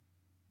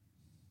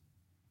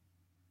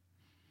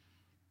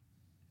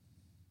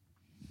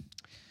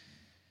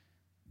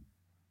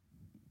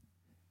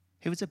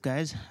Hey, what's up,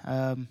 guys?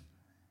 I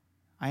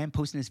am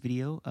posting this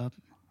video up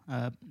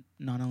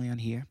not only on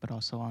here, but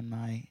also on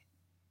my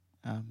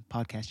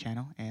podcast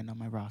channel and on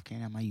my Rock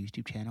and on my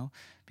YouTube channel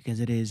because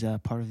it is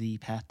part of the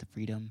Path to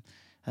Freedom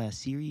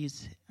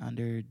series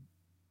under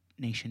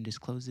Nation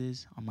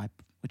Discloses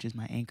which is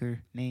my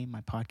anchor name,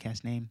 my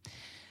podcast name.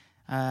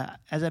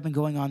 As I've been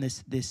going on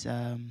this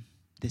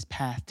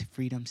Path to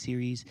Freedom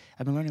series,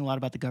 I've been learning a lot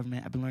about the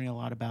government. I've been learning a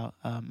lot about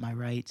my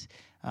rights,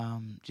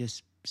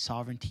 just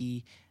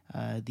sovereignty,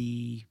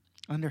 the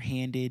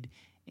underhanded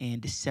and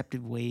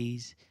deceptive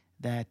ways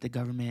that the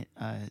government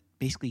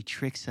basically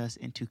tricks us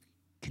into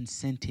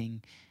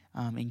consenting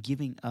and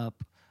giving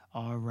up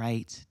our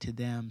rights to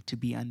them to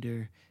be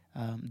under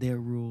their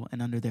rule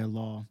and under their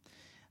law.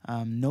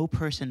 No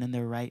person in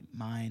their right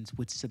minds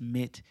would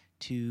submit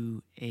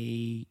to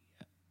to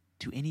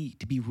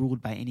be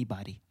ruled by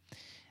anybody.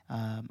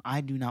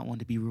 I do not want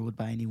to be ruled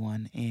by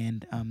anyone,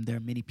 and there are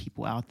many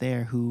people out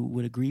there who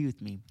would agree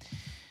with me.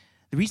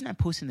 The reason I'm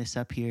posting this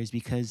up here is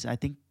because I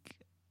think,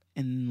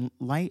 in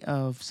light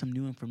of some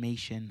new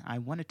information, I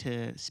wanted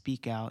to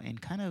speak out and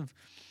kind of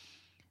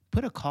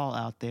put a call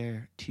out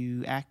there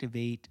to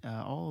activate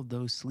all of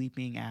those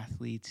sleeping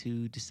athletes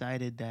who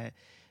decided that,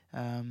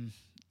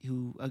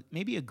 who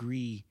maybe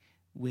agree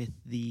with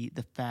the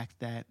fact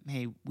that,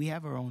 hey, we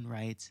have our own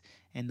rights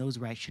and those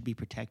rights should be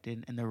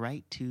protected, and the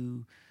right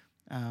to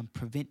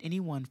prevent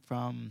anyone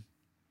from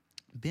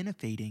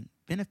benefiting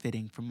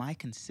from my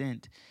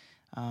consent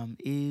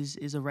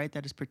is a right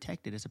that is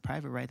protected. It's a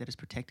private right that is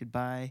protected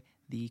by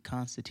the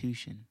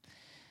Constitution.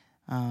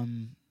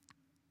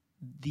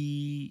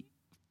 The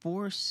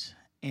force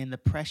and the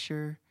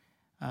pressure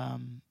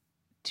and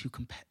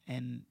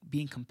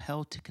being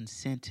compelled to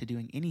consent to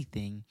doing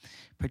anything,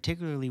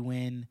 particularly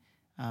when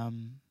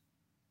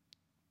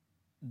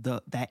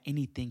that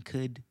anything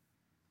could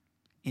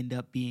end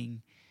up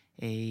being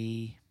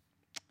a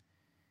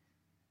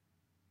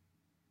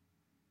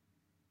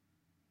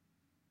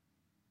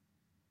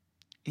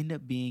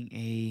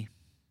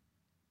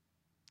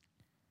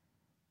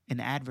an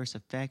adverse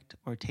effect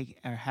or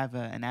have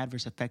an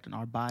adverse effect on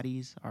our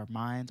bodies, our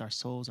minds, our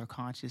souls, our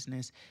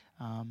consciousness,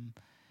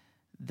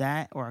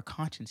 that or our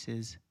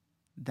consciences,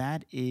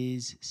 that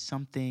is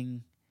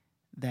something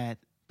that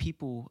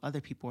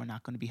other people are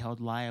not going to be held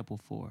liable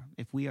for.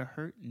 If we are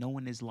hurt, no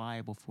one is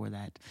liable for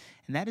that.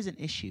 And that is an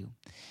issue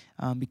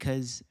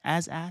because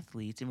as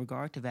athletes, in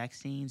regard to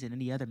vaccines and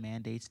any other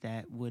mandates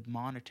that would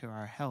monitor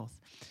our health,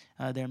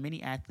 there are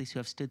many athletes who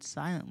have stood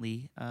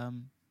silently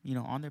on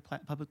their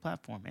public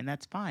platform, and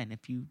that's fine.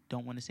 If you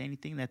don't want to say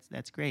anything,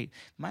 that's great.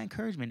 My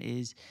encouragement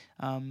is,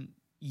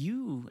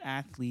 you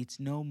athletes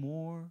know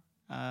more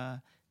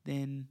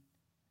than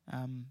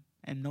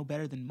and know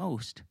better than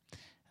most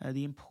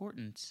the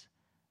importance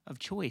of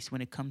choice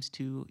when it comes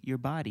to your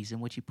bodies and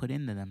what you put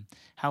into them.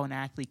 How an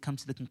athlete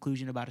comes to the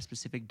conclusion about a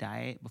specific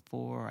diet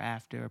before or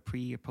after, or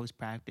pre or post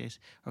practice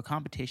or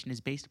competition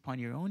is based upon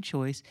your own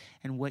choice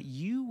and what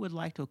you would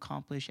like to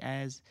accomplish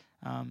as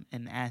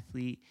an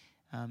athlete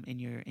in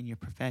your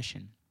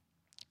profession.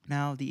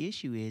 Now, the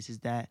issue is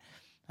that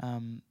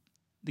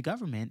the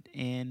government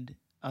and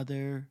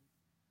other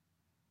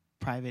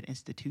private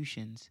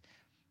institutions,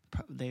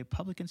 they're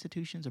public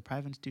institutions or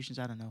private institutions,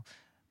 I don't know,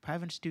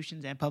 private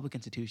institutions and public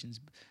institutions,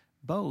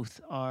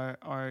 both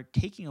are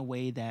taking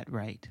away that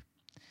right.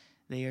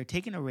 They are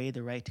taking away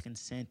the right to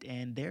consent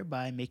and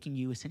thereby making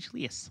you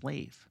essentially a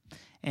slave.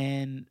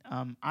 And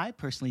I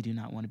personally do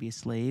not want to be a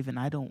slave, and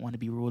I don't want to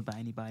be ruled by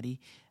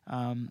anybody.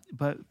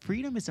 But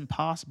freedom is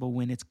impossible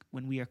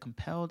when we are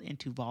compelled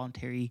into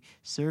voluntary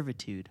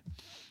servitude.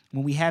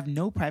 When we have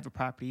no private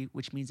property,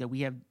 which means that we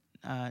have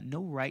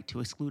no right to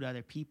exclude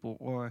other people,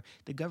 or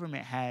the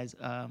government has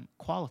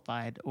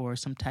qualified or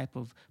some type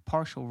of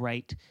partial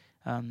right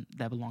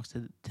that belongs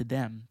to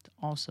them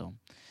also.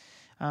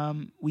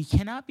 We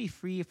cannot be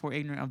free if we're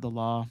ignorant of the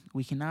law.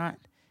 We cannot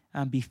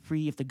be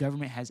free if the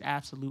government has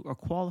absolute or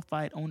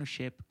qualified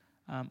ownership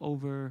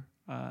over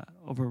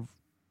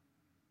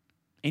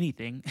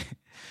anything.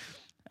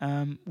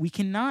 We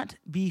cannot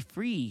be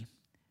free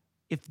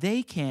if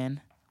they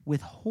can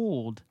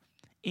withhold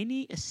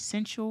any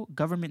essential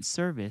government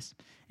service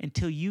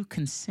until you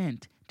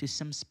consent to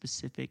some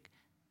specific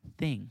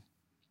thing.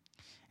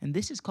 And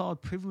this is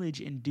called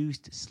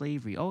privilege-induced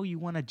slavery. Oh, you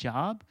want a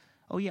job?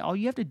 Oh, yeah, all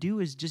you have to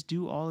do is just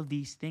do all of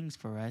these things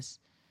for us.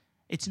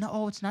 It's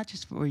not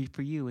just for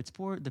you. It's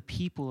for the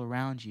people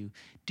around you.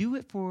 Do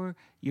it for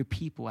your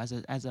people as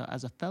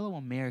a fellow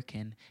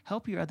American.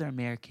 Help your other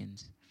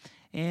Americans.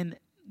 And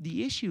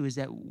the issue is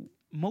that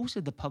most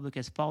of the public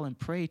has fallen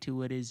prey to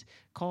what is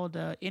called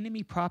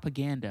enemy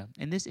propaganda.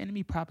 And this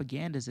enemy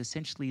propaganda is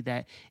essentially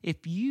that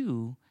if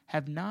you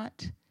are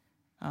not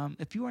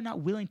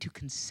willing to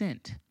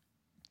consent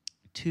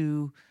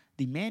to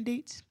the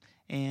mandates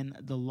and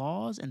the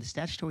laws and the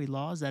statutory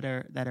laws that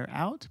are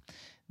out,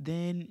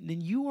 then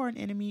you are an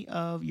enemy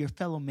of your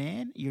fellow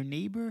man, your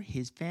neighbor,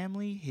 his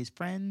family, his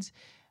friends.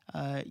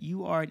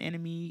 You are an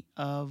enemy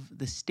of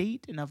the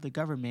state and of the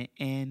government,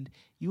 and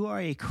you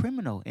are a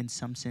criminal in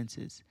some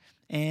senses.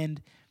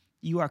 And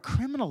you are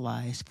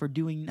criminalized for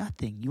doing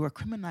nothing. You are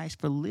criminalized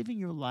for living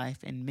your life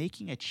and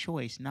making a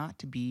choice not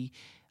to be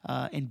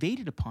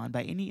invaded upon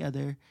by any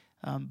other,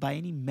 by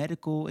any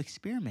medical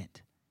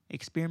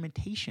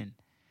experimentation,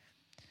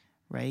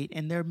 right?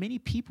 And there are many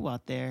people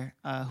out there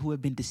who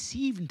have been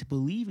deceived into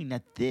believing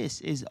that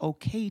this is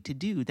okay to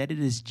do, that it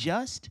is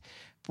just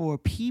for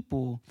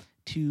people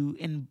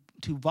to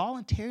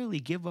voluntarily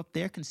give up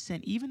their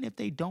consent, even if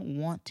they don't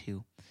want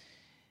to.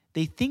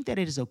 They think that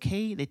it is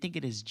okay, they think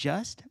it is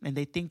just, and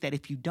they think that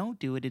if you don't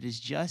do it, it is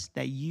just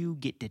that you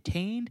get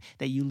detained,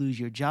 that you lose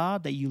your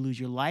job, that you lose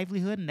your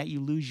livelihood, and that you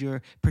lose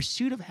your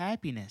pursuit of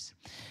happiness.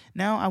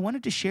 Now, I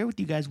wanted to share with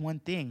you guys one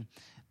thing.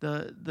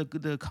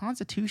 The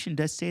Constitution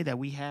does say that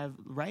we have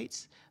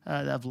rights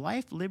of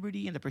life,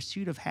 liberty, and the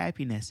pursuit of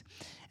happiness.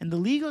 And the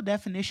legal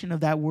definition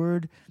of that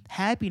word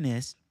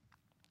happiness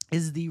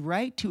is the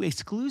right to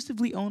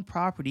exclusively own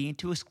property and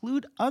to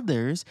exclude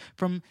others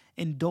from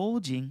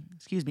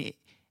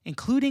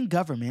including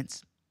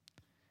governments,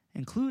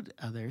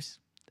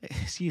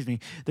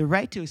 the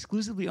right to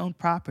exclusively own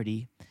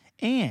property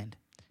and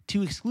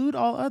to exclude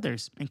all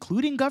others,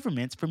 including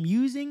governments, from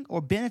using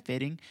or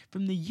benefiting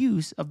from the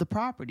use of the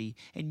property.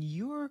 And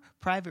your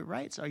private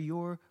rights are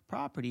your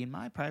property, and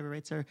my private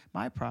rights are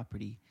my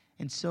property.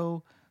 And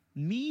so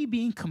me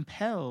being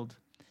compelled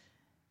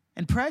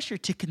and pressure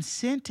to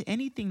consent to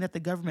anything that the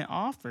government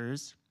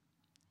offers,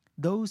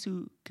 those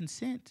who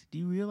consent, do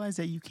you realize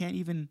that you can't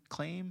even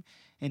claim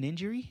an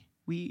injury?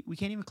 We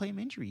can't even claim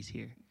injuries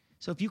here.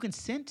 So if you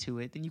consent to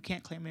it, then you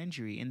can't claim an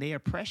injury. And they are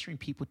pressuring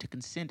people to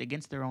consent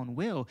against their own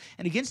will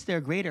and against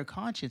their greater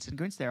conscience and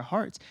against their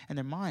hearts and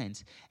their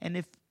minds. And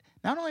if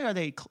not only are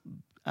they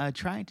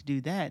trying to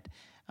do that,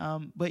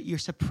 but you're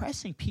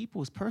suppressing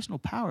people's personal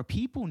power.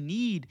 People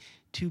need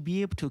to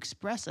be able to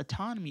express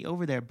autonomy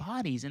over their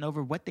bodies and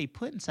over what they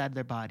put inside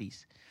their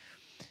bodies.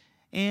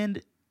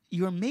 And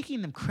you're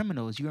making them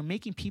criminals. You're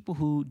making people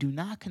who do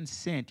not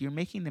consent, you're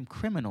making them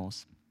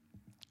criminals.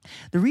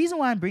 The reason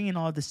why I'm bringing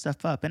all this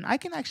stuff up, and I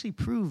can actually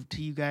prove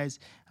to you guys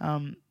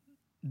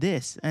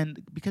this,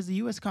 and because the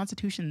U.S.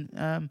 Constitution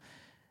and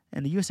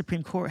the U.S.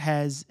 Supreme Court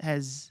has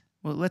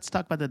well, let's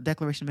talk about the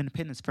Declaration of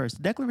Independence first.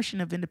 The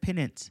Declaration of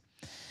Independence,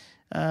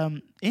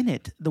 in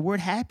it, the word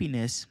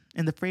happiness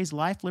and the phrase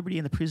life, liberty,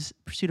 and the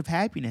pursuit of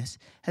happiness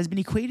has been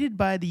equated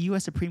by the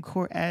U.S. Supreme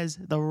Court as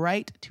the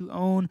right to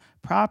own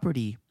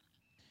property.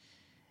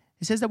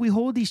 It says that we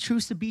hold these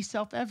truths to be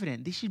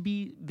self-evident. They should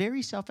be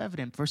very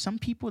self-evident. For some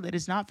people, that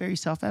is not very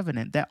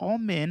self-evident, that all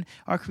men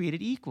are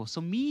created equal.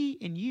 So me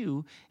and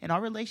you and our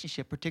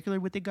relationship, particularly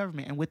with the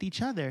government and with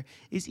each other,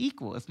 is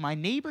equal. If my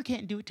neighbor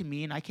can't do it to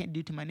me and I can't do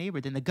it to my neighbor,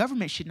 then the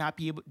government should not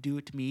be able to do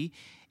it to me,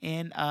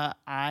 and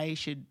I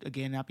should,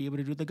 again, not be able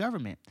to do it to the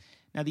government.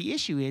 Now, the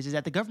issue is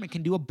that the government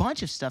can do a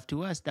bunch of stuff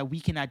to us that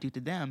we cannot do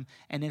to them,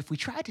 and then if we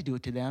try to do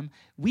it to them,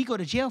 we go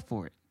to jail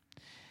for it.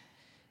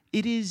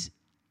 It is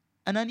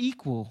an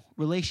unequal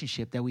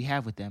relationship that we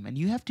have with them, and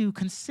you have to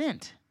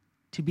consent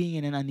to being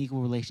in an unequal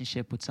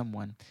relationship with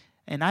someone.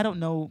 And I don't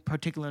know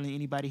particularly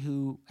anybody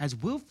who has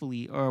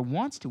willfully or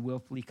wants to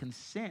willfully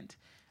consent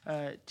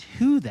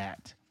to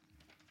that.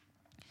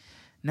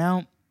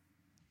 Now,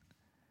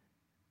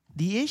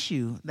 the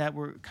issue that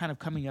we're kind of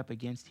coming up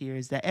against here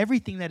is that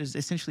everything that is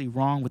essentially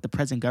wrong with the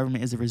present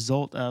government is a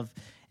result of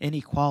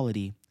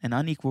inequality, an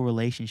unequal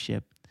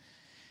relationship.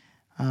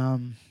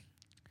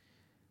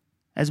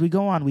 As we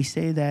go on, we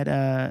say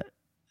that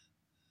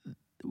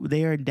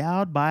they are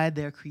endowed by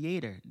their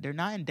creator. They're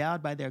not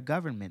endowed by their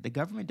government. The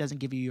government doesn't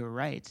give you your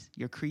rights.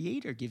 Your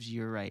creator gives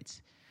you your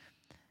rights.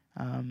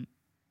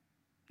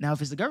 Now,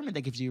 if it's the government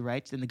that gives you your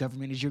rights, then the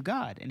government is your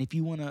God. And if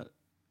you want to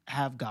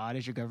have God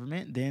as your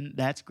government, then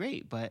that's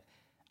great. But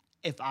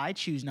if I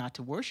choose not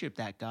to worship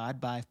that God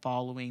by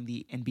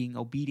following and being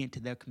obedient to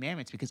their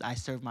commandments because I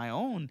serve my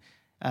own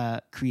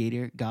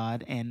creator,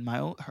 God, and my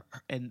own,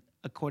 and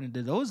according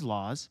to those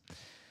laws,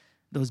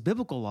 those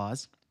biblical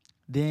laws,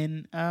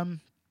 then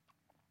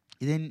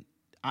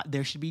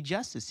there should be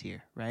justice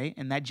here, right?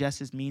 And that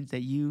justice means that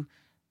you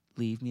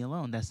leave me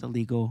alone. That's the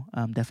legal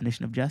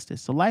definition of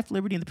justice. So life,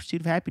 liberty, and the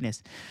pursuit of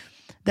happiness.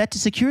 That to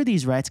secure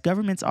these rights,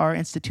 governments are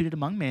instituted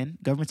among men,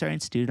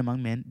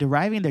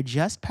 deriving their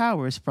just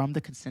powers from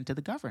the consent of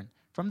the governed,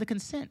 from the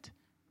consent,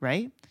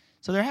 right?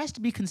 So there has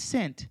to be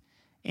consent,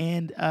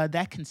 and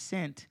that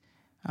consent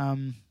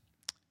and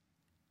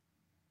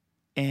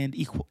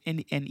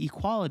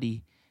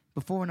equality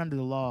before and under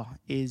the law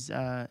is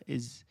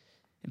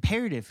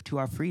imperative to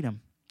our freedom.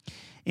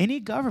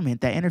 Any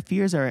government that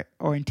interferes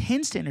or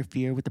intends to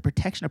interfere with the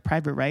protection of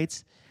private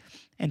rights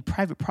and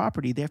private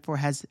property, therefore,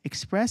 has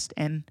expressed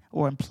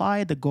or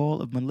implied the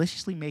goal of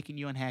maliciously making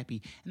you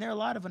unhappy. And there are a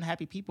lot of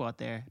unhappy people out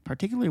there,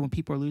 particularly when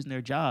people are losing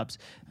their jobs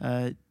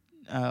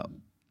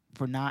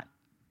for not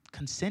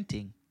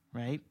consenting,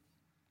 right?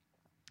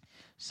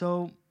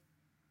 So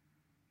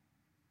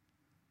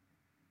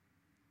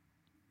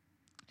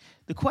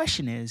the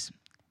question is,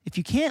 if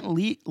you can't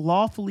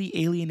lawfully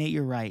alienate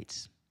your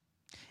rights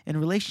in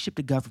relationship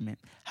to government,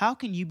 how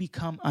can you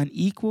become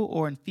unequal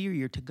or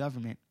inferior to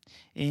government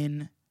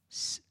in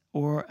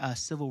or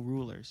civil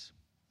rulers?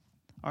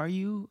 Are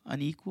you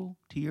unequal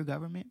to your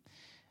government?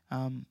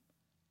 Um,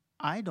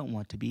 I don't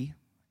want to be,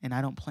 and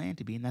I don't plan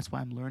to be, and that's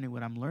why I'm learning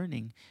what I'm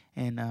learning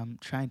and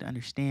trying to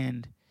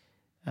understand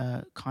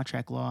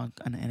contract law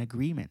and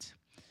agreements.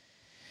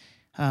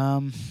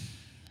 Um,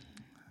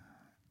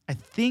 I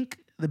think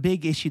the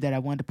big issue that I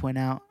wanted to point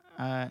out,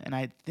 and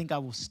I think I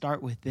will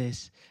start with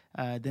this,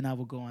 then I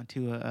will go on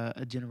to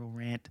a general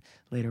rant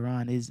later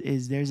on,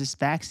 is there's this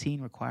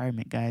vaccine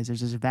requirement, guys.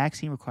 There's this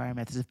vaccine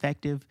requirement that's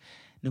effective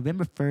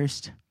November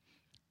 1st,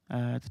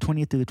 the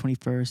 20th through the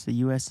 21st. The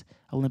U.S.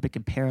 Olympic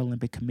and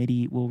Paralympic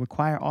Committee will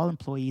require all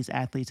employees,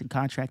 athletes, and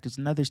contractors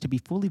and others to be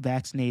fully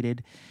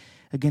vaccinated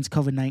against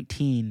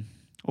COVID-19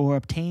 or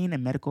obtain a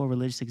medical or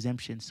religious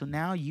exemption. So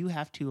now you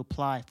have to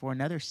apply for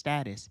another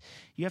status.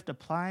 You have to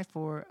apply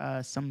for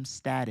some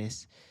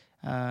status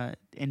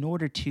in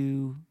order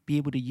to be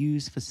able to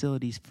use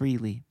facilities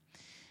freely.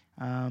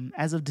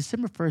 As of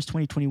December 1st,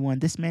 2021,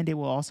 this mandate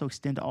will also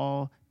extend to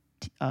all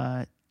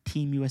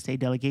Team USA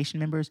delegation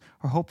members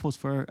or hopefuls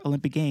for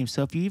Olympic Games.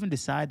 So if you even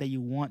decide that you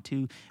want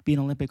to be an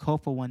Olympic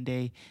hopeful one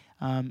day,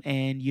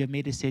 and you have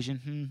made a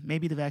decision,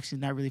 maybe the vaccine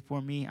is not really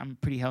for me. I'm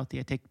pretty healthy.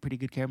 I take pretty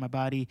good care of my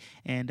body,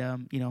 and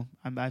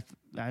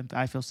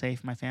I feel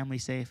safe. My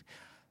family's safe.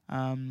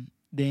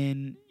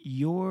 Then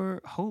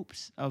your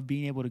hopes of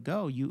being able to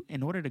go,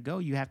 in order to go,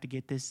 you have to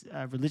get this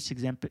religious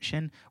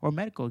exemption or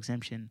medical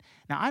exemption.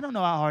 Now, I don't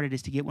know how hard it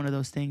is to get one of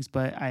those things,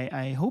 but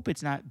I hope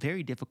it's not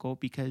very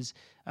difficult, because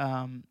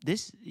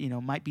this,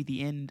 might be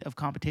the end of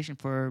competition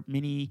for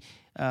many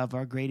of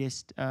our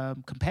greatest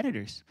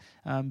competitors,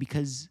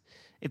 because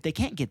if they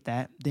can't get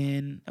that,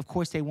 then of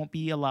course they won't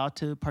be allowed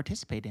to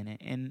participate in it.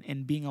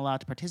 And being allowed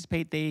to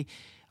participate, they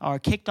are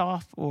kicked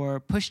off or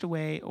pushed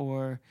away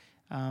or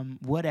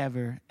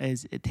whatever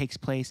as it takes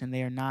place, and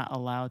they are not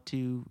allowed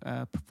to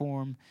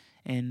perform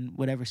in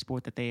whatever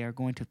sport that they are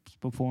going to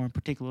perform.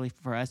 Particularly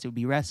for us, it would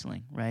be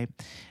wrestling, right?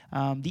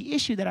 The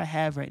issue that I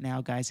have right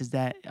now, guys, is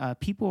that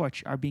people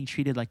are being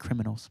treated like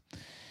criminals.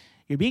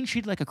 You're being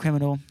treated like a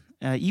criminal,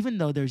 even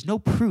though there's no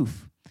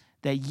proof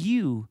that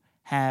you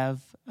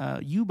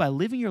by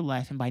living your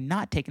life and by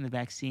not taking the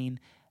vaccine,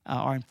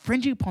 are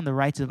infringing upon the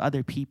rights of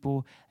other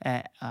people,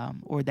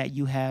 or that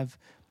you have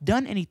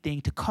done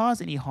anything to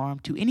cause any harm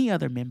to any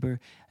other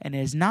member, and it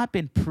has not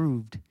been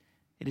proved.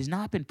 It has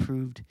not been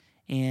proved,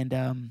 and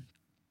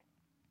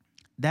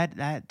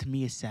that to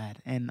me is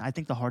sad. And I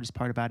think the hardest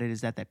part about it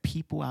is that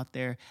people out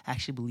there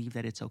actually believe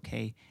that it's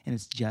okay and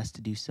it's just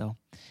to do so.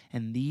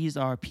 And these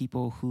are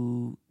people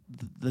who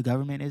the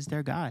government is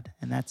their God.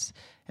 And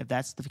if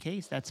that's the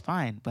case, that's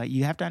fine. But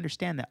you have to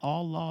understand that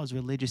all law is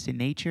religious in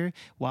nature.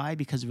 Why?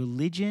 Because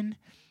religion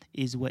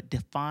is what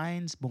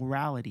defines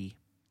morality.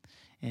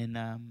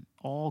 And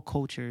all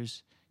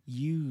cultures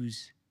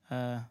use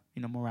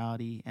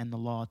morality and the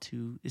law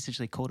to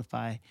essentially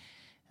codify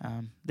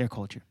their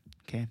culture.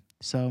 Okay,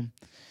 so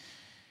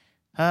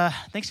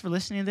thanks for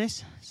listening to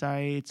this.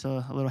 Sorry it's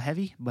a little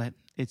heavy, but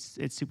it's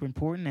super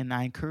important, and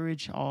I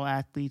encourage all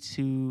athletes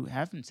who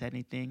haven't said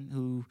anything,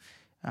 who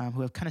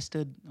have kind of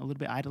stood a little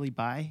bit idly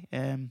by,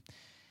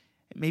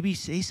 maybe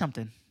say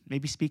something,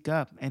 maybe speak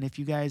up. And if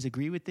you guys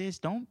agree with this,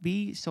 don't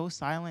be so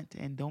silent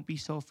and don't be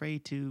so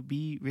afraid to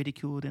be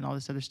ridiculed and all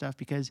this other stuff,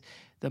 because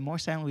the more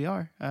silent we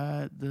are,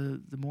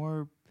 the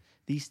more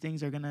these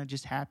things are going to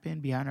just happen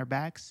behind our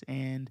backs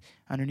and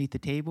underneath the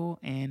table.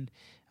 And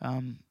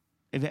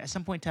if at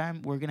some point in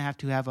time, we're going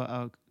to have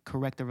a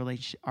correct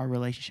our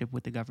relationship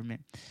with the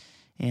government.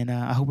 And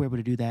I hope we're able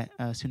to do that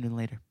sooner than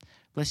later.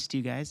 Blessings to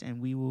you guys,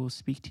 and we will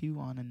speak to you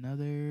on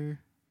another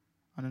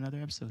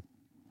episode.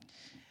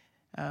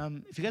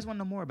 If you guys want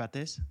to know more about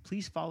this,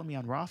 please follow me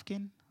on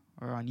Rofkin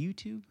or on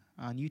YouTube.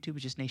 On YouTube,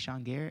 it's just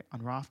Nashawn Garrett. On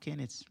Rofkin,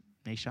 it's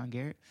Nashawn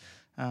Garrett.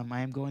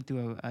 I am going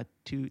through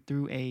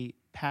a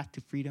Path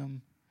to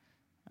Freedom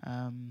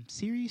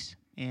series,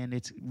 and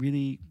it's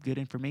really good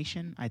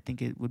information. I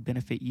think it would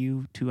benefit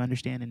you to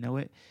understand and know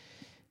it.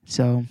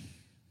 So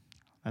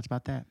that's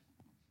about that.